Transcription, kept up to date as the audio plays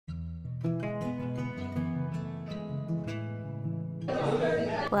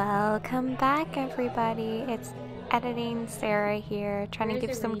Welcome back, everybody. It's editing Sarah here, trying to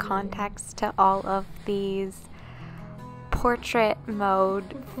give some context to all of these portrait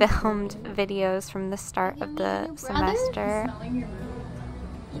mode filmed videos from the start of the semester.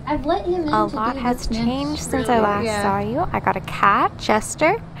 I've let him in. A lot has changed since I last saw you. I got a cat,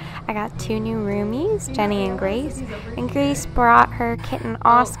 Chester. I got 2 new roomies, Jenny and Grace. And Grace brought her kitten,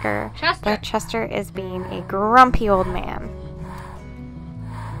 Oscar. But Chester is being a grumpy old man.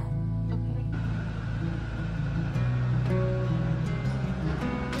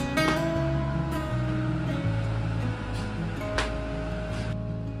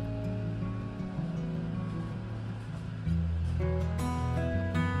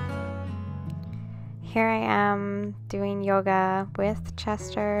 Here I am doing yoga with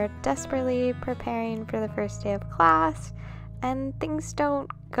Chester, desperately preparing for the first day of class, and things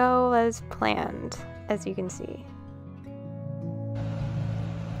don't go as planned, as you can see.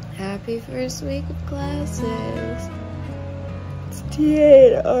 Happy first week of classes. It's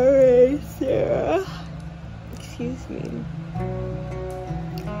DARA, Sarah. Excuse me.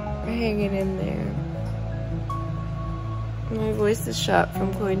 We're hanging in there. My voice is shot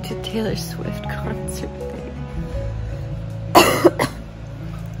from going to Taylor Swift concert thing.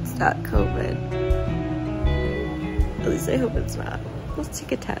 It's not COVID. At least I hope it's not. Let's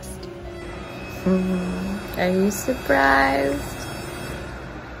take a test. Are you surprised?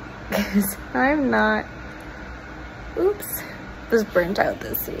 Because I'm not. Oops. Was burnt out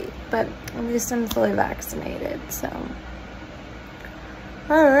this week. But at least I'm fully vaccinated, so.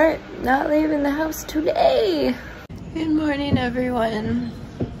 Alright, not leaving the house today. Good morning, everyone.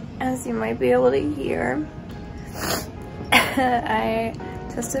 As you might be able to hear, I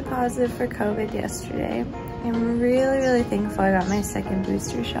tested positive for COVID yesterday. I'm really thankful I got my second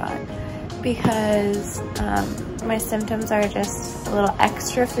booster shot because my symptoms are just a little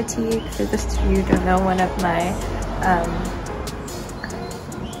extra fatigue. For those of you who don't know, one of my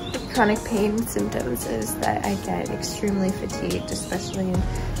chronic pain symptoms is that I get extremely fatigued, especially in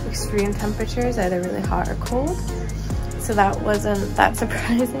extreme temperatures, either really hot or cold. So that wasn't that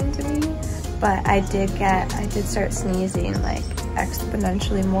surprising to me, but I did start sneezing like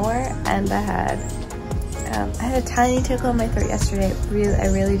exponentially more, and I had a tiny tickle in my throat yesterday. I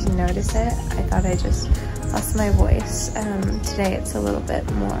really didn't notice it. I thought I just lost my voice. Today it's a little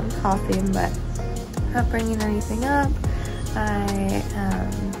bit more. I'm coughing, but not bringing anything up.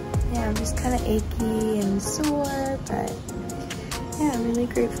 I'm just kind of achy and sore, but yeah, I'm really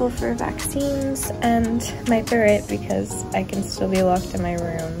grateful for vaccines, and might be right because I can still be locked in my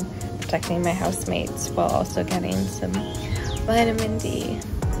room protecting my housemates while also getting some vitamin D.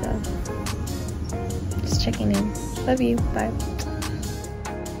 So just checking in. Love you. Bye.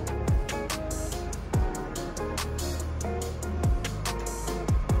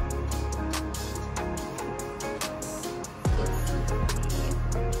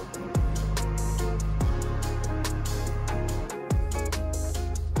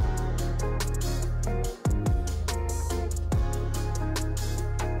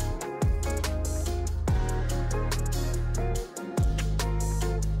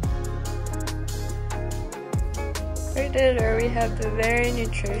 For dinner, we have the very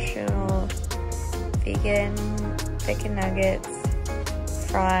nutritional vegan chicken nuggets,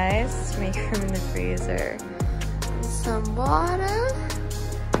 fries to make from the freezer, and some water.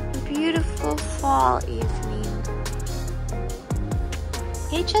 A beautiful fall evening.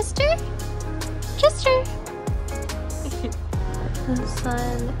 Hey, Chester? Chester! The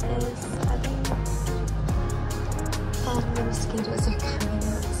sun is setting. All the mosquitoes are coming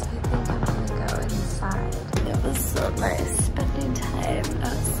out, so I think I'm gonna go inside. It was so nice spending time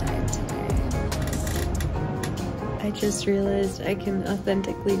outside today. I just realized I can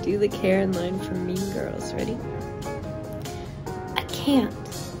authentically do the Karen line from Mean Girls. Ready? I can't.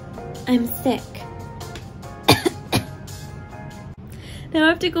 I'm sick. Now I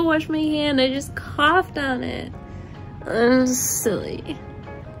have to go wash my hand. I just coughed on it. I'm silly.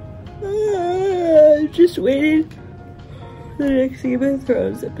 Just waiting for the next Game of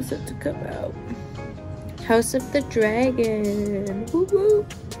Thrones episode to come out. House of the Dragon. Woo woo.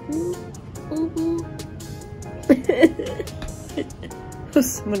 Woo woo.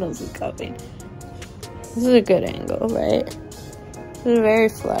 Someone else is coughing. This is a good angle, right? This is very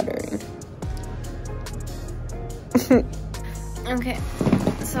flattering. Okay,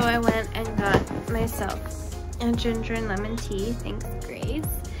 so I went and got myself a ginger and lemon tea, thanks Grace,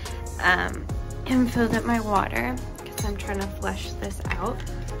 and filled up my water because I'm trying to flush this out.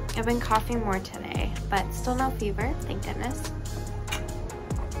 I've been coughing more today, but still no fever, thank goodness.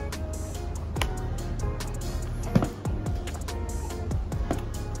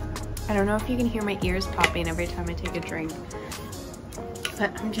 I don't know if you can hear my ears popping every time I take a drink,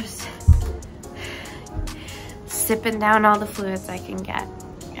 but I'm just sipping down all the fluids I can get.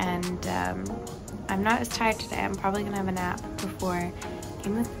 And I'm not as tired today. I'm probably gonna have a nap before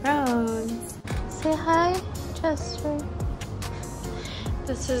Game of Thrones. Say hi, Chester.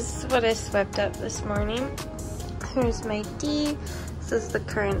 This is what I swept up this morning. Here's my D. This is the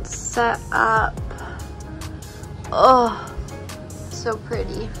current setup. Oh, so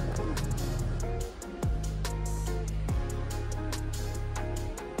pretty.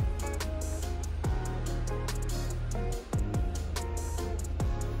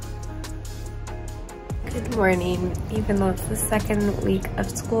 Good morning. Even though it's the second week of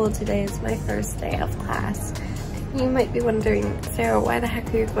school, today is my first day of class. You might be wondering, Sarah, why the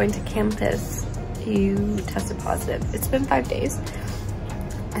heck are you going to campus? You tested positive. It's been 5 days.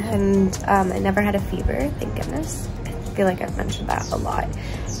 And I never had a fever, thank goodness. I feel like I've mentioned that a lot.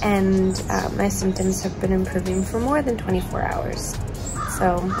 And my symptoms have been improving for more than 24 hours.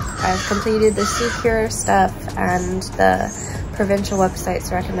 So I've completed the secure stuff and the provincial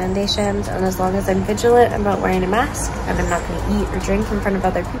website's recommendations. And as long as I'm vigilant about wearing a mask and I'm not going to eat or drink in front of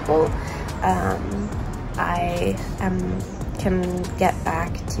other people, I can get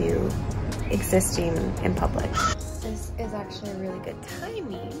back to existing in public. This is actually really good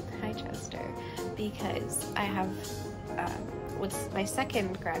timing, hi Chester, because I have what's my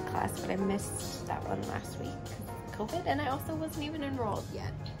second grad class, but I missed that one last week because of COVID, and I also wasn't even enrolled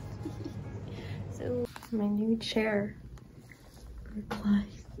yet. So my new chair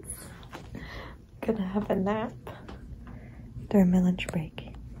reclines. Gonna have a nap during my lunch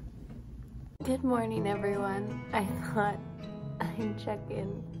break. Good morning, everyone. I thought I'd check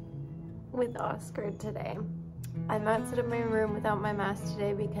in with Oscar today. I'm outside of my room without my mask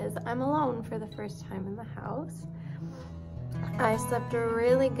today because I'm alone for the first time in the house. I slept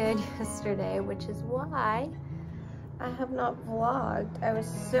really good yesterday, which is why I have not vlogged. I was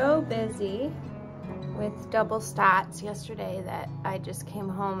so busy with double stats yesterday that I just came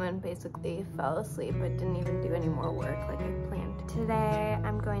home and basically fell asleep but didn't even do any more work like I planned. Today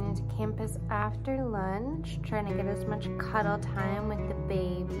I'm going into campus after lunch, trying to get as much cuddle time with the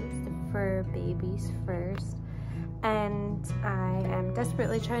babies, the fur babies first. And I am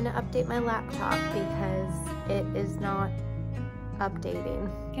desperately trying to update my laptop because it is not updating.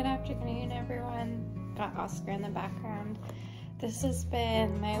 Good afternoon, everyone. Got Oscar in the background. This has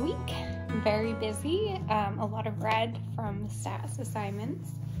been my week. Very busy. A lot of read from stats assignments.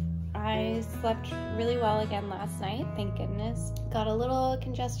 I slept really well again last night, thank goodness. Got a little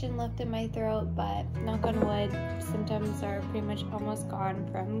congestion left in my throat, but knock on wood, symptoms are pretty much almost gone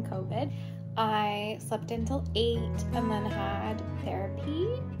from COVID. I slept until 8 and then had therapy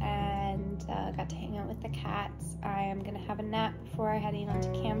and got to hang out with the cats. I am gonna have a nap before heading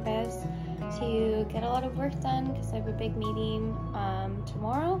onto campus to get a lot of work done because I have a big meeting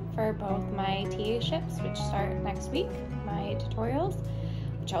tomorrow for both my TA ships, which start next week, my tutorials,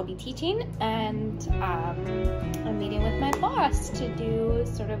 which I'll be teaching, and I'm meeting with my boss to do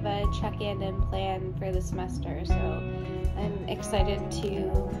sort of a check-in and plan for the semester. So I'm excited to,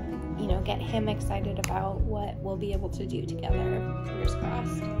 you know, get him excited about what we'll be able to do together. Fingers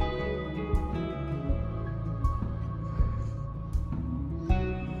crossed.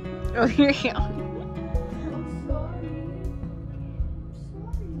 Oh, here you go.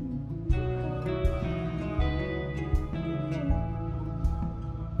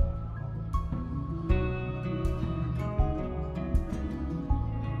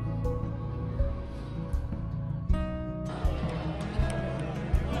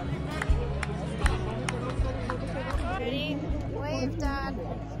 Wave, Dad.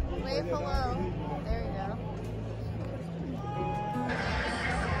 Wave hello. There you go.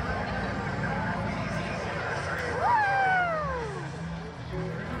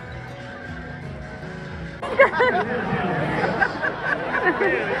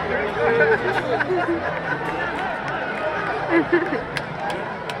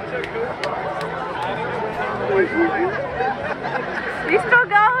 He's still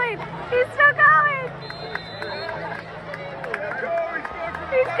going. He's still going.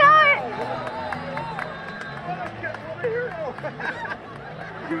 He's going!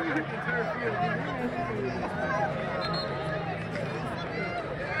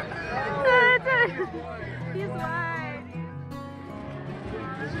 He's wide.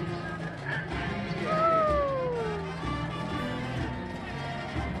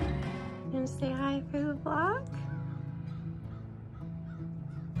 You want to say hi for the vlog?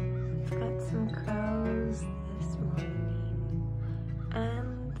 Got some crows this morning,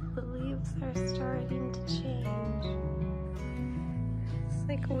 and the leaves are starting to change.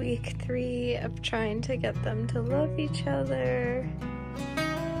 like week 3 of trying to get them to love each other.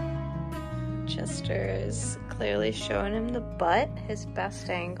 Chester is clearly showing him the butt, his best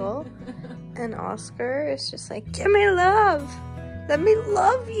angle. And Oscar is just like, give me love! Let me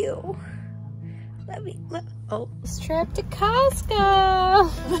love you! Oh, this trip to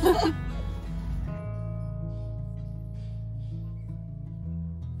Costco!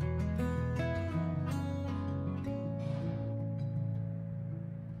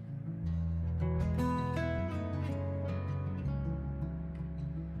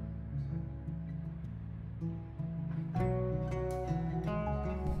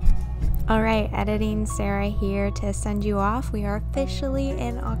 Alright, editing Sarah here to send you off. We are officially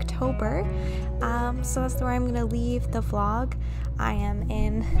in October, so that's where I'm going to leave the vlog. I am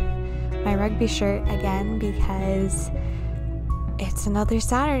in my rugby shirt again because it's another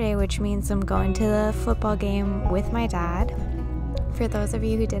Saturday, which means I'm going to the football game with my dad. For those of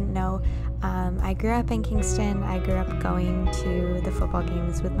you who didn't know, I grew up in Kingston. I grew up going to the football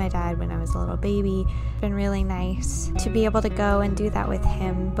games with my dad when I was a little baby. It's been really nice to be able to go and do that with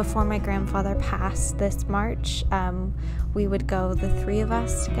him. Before my grandfather passed this March, we would go, the 3 of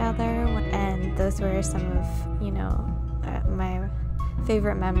us together, and those were some of, you know, my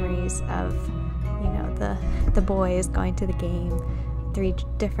favorite memories of, you know, the boys going to the game, 3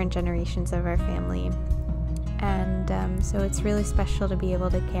 different generations of our family. And so it's really special to be able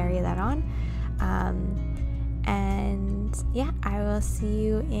to carry that on. And yeah, I will see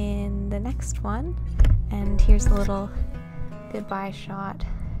you in the next one. And here's a little goodbye shot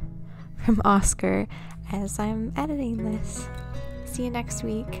from Oscar as I'm editing this. See you next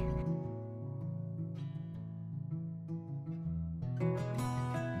week.